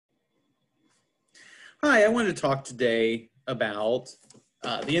Hi, I wanted to talk today about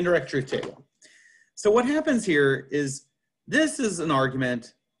the indirect truth table. So what happens here is this is an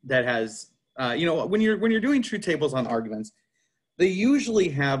argument that has, when you're doing truth tables on arguments, they usually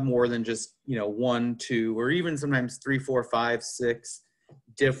have more than just, one, two, or even sometimes three, four, five, six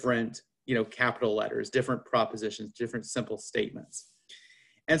different, capital letters, different propositions, different simple statements.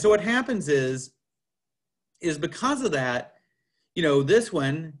 And so what happens is because of that, this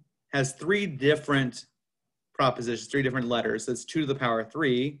one has three different propositions, three different letters. That's 2 to the power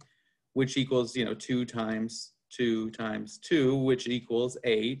 3, which equals, 2 times 2 times 2, which equals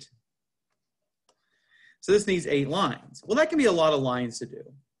 8. So this needs 8 lines. Well, that can be a lot of lines to do.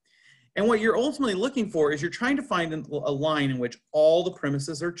 And what you're ultimately looking for is you're trying to find a line in which all the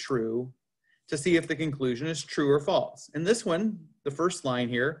premises are true to see if the conclusion is true or false. And this one, the first line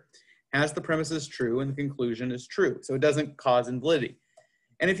here, has the premises true and the conclusion is true. So it doesn't cause invalidity.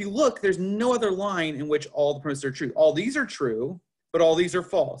 And if you look, there's no other line in which all the premises are true. All these are true, but all these are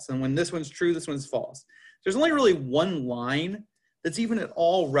false. And when this one's true, this one's false. There's only really one line that's even at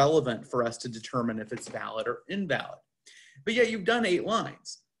all relevant for us to determine if it's valid or invalid. But yet you've done 8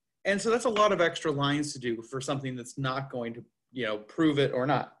 lines. And so that's a lot of extra lines to do for something that's not going to, prove it or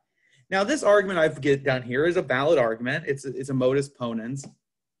not. Now this argument I've get down here is a valid argument. It's a modus ponens.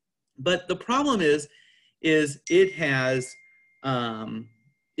 But the problem is it has,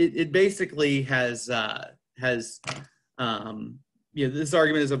 it basically has, this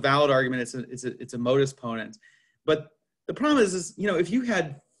argument is a valid argument. It's a modus ponens. But the problem is, if you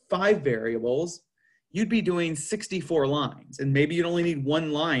had 5 variables, you'd be doing 64 lines, and maybe you'd only need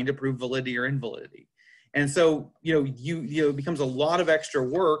 1 line to prove validity or invalidity. And so, it becomes a lot of extra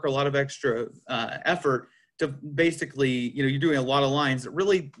work, or a lot of extra effort to basically, you're doing a lot of lines that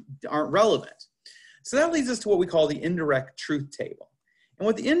really aren't relevant. So that leads us to what we call the indirect truth table. And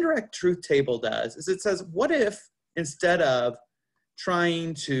what the indirect truth table does is it says, what if instead of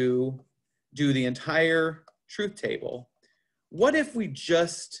trying to do the entire truth table, what if we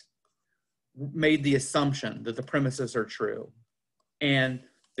just made the assumption that the premises are true and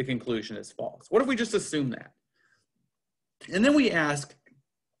the conclusion is false? What if we just assume that? And then we ask,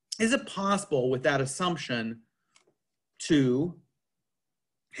 is it possible with that assumption to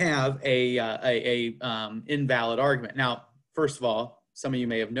have a invalid argument? Now, first of all, some of you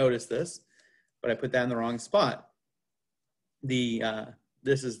may have noticed this, but I put that in the wrong spot.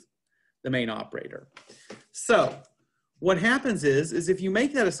 This is the main operator. So what happens is if you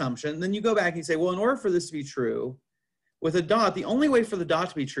make that assumption, then you go back and you say, well, in order for this to be true, with a dot, the only way for the dot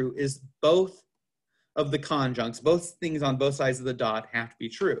to be true is both of the conjuncts, both things on both sides of the dot have to be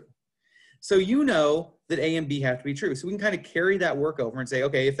true. So you know that A and B have to be true. So we can kind of carry that work over and say,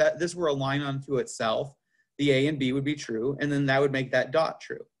 okay, if this were a line unto itself, the A and B would be true, and then that would make that dot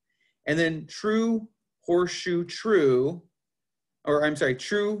true. And then true, horseshoe, true, or I'm sorry,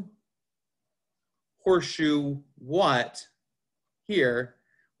 true, horseshoe, what here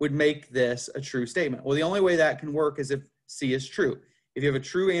would make this a true statement. Well, the only way that can work is if C is true. If you have a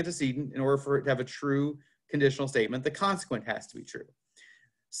true antecedent, in order for it to have a true conditional statement, the consequent has to be true.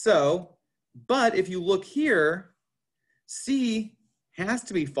 So, but if you look here, C has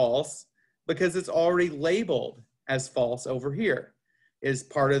to be false because it's already labeled as false over here as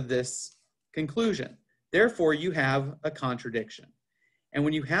part of this conclusion. Therefore, you have a contradiction. And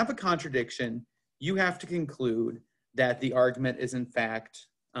when you have a contradiction, you have to conclude that the argument is in fact,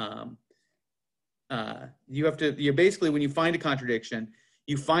 you basically, when you find a contradiction,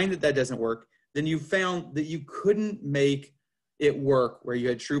 you find that doesn't work, then you found that you couldn't make it work where you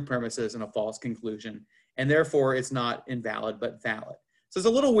had true premises and a false conclusion, and therefore it's not invalid but valid. So it's a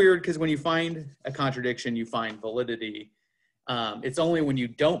little weird because when you find a contradiction, you find validity. It's only when you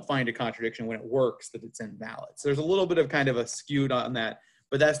don't find a contradiction, when it works, that it's invalid. So there's a little bit of kind of a skewed on that,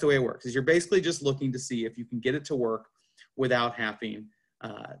 but that's the way it works. Is you're basically just looking to see if you can get it to work without having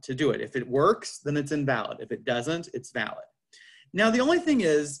to do it. If it works, then it's invalid. If it doesn't, it's valid. Now the only thing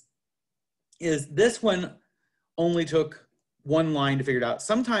is this one only took 1 line to figure it out.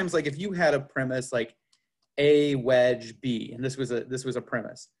 Sometimes, like if you had a premise like A wedge B, and this was a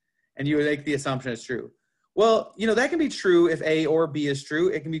premise, and you would make the assumption it's true. Well, that can be true if A or B is true.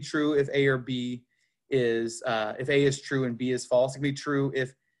 It can be true if A or B is, if A is true and B is false. It can be true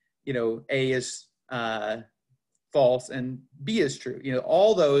if, A is false and B is true.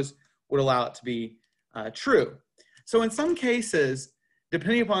 All those would allow it to be true. So in some cases,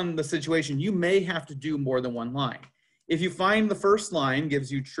 depending upon the situation, you may have to do more than 1 line. If you find the first line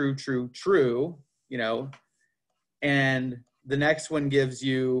gives you true, true, true, and the next one gives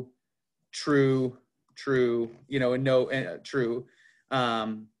you true, true, and no, true,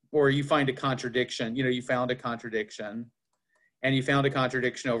 or you find a contradiction, you found a contradiction, and you found a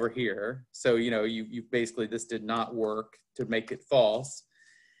contradiction over here. So, you basically, this did not work to make it false.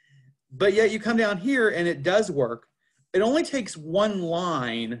 But yet you come down here and it does work. It only takes one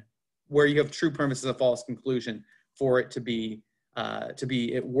line where you have true premise and a false conclusion for it to be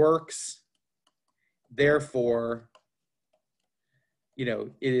it works, therefore,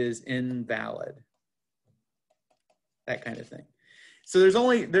 it is invalid. That kind of thing. So there's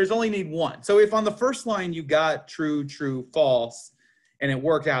only need one. So if on the first line you got true, true, false, and it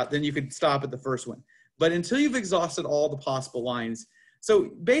worked out, then you could stop at the first one. But until you've exhausted all the possible lines, so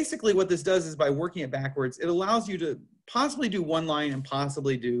basically what this does is by working it backwards, it allows you to possibly do one line and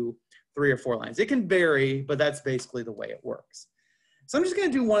possibly do 3 or 4 lines. It can vary, but that's basically the way it works. So I'm just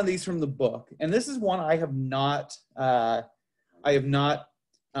going to do one of these from the book, and this is one I have not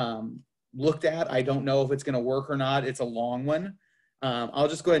looked at. I don't know if it's going to work or not. It's a long one. I'll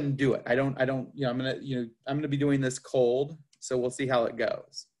just go ahead and do it. I'm going to be doing this cold, so we'll see how it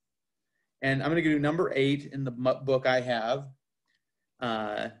goes. And I'm going to do number 8 in the book I have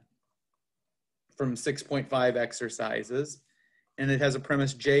from 6.5 exercises. And it has a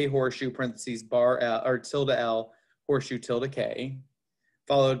premise J horseshoe parentheses bar L, or tilde L horseshoe tilde K,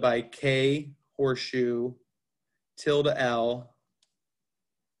 followed by K horseshoe tilde L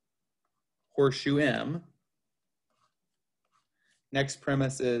horseshoe M. Next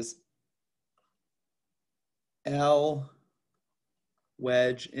premise is L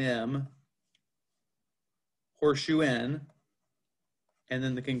wedge M horseshoe N. And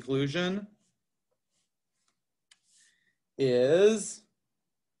then the conclusion is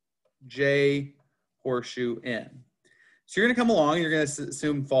J horseshoe N. So you're going to come along and you're going to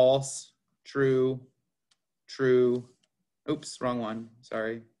assume false, true, true. Oops, wrong one.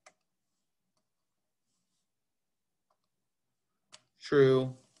 Sorry.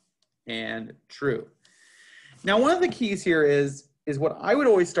 True, and true. Now, one of the keys here is what I would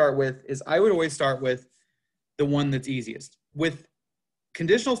always start with is I would always start with the one that's easiest. With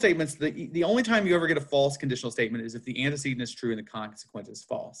conditional statements, the only time you ever get a false conditional statement is if the antecedent is true and the consequent is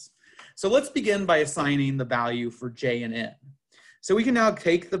false. So let's begin by assigning the value for J and N. So we can now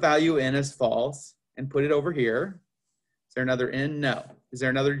take the value N as false and put it over here. Is there another N? No. Is there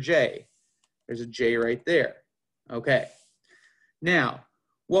another J? There's a J right there. Okay. Now,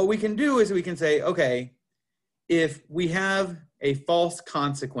 what we can do is we can say, okay, if we have a false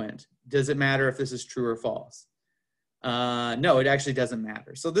consequent, does it matter if this is true or false? No, it actually doesn't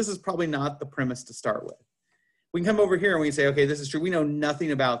matter. So this is probably not the premise to start with. We can come over here and we can say, okay, this is true. We know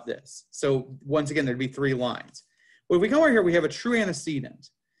nothing about this. So once again, there'd be 3 lines. Well, if we come over here, we have a true antecedent.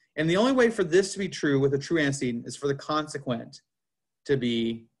 And the only way for this to be true with a true antecedent is for the consequent to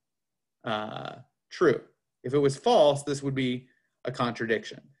be true. If it was false, this would be a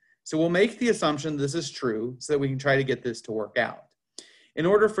contradiction. So we'll make the assumption this is true so that we can try to get this to work out. In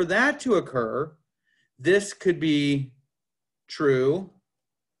order for that to occur, this could be true,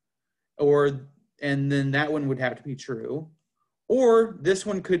 and then that one would have to be true, or this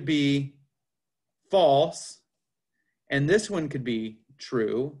one could be false, and this one could be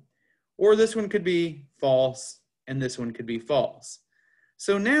true, or this one could be false, and this one could be false.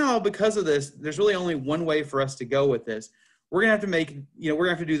 So now, because of this, there's really only one way for us to go with this. We're gonna have to make, we're gonna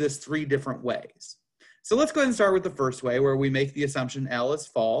have to do this 3 different ways. So let's go ahead and start with the first way where we make the assumption L is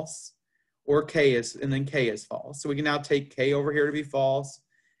false, or K is, and then K is false. So we can now take K over here to be false,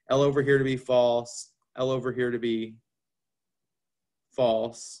 L over here to be false, L over here to be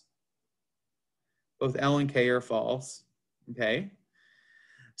false. Both L and K are false, okay?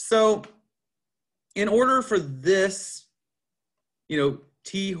 So in order for this,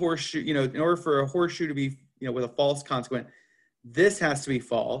 T horseshoe, in order for a horseshoe to be, with a false consequent, this has to be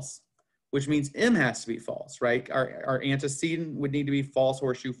false, which means M has to be false, right? Our antecedent would need to be false,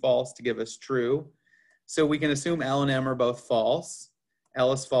 horseshoe, false to give us true. So we can assume L and M are both false.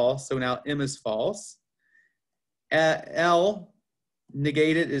 L is false, so now M is false. L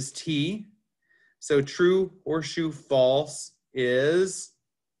negated is T. So true, horseshoe, false is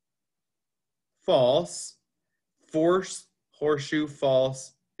false. Force, horseshoe,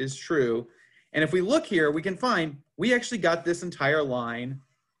 false is true. And if we look here, we can find we actually got this entire line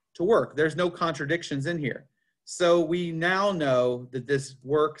to work. There's no contradictions in here. So we now know that this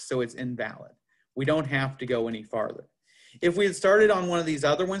works, so it's invalid. We don't have to go any farther. If we had started on one of these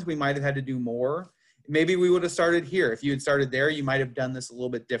other ones, we might have had to do more. Maybe we would have started here. If you had started there, you might have done this a little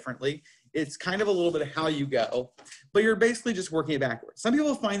bit differently. It's kind of a little bit of how you go, but you're basically just working it backwards. Some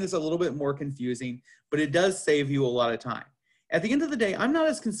people find this a little bit more confusing, but it does save you a lot of time. At the end of the day, I'm not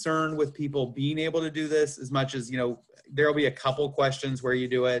as concerned with people being able to do this as much as, there'll be a couple questions where you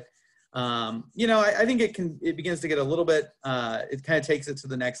do it. You know, I think it begins to get a little bit, it kind of takes it to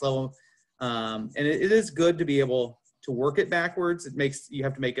the next level. And it is good to be able to work it backwards. You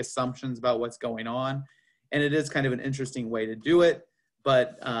have to make assumptions about what's going on. And it is kind of an interesting way to do it.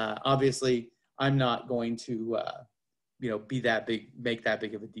 But obviously, I'm not going to, you know, make that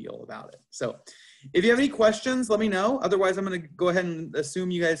big of a deal about it. So if you have any questions, let me know. Otherwise, I'm going to go ahead and assume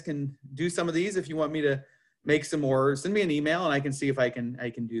you guys can do some of these. If you want me to make some more, send me an email and I can see if I can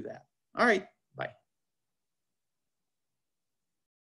do that. All right.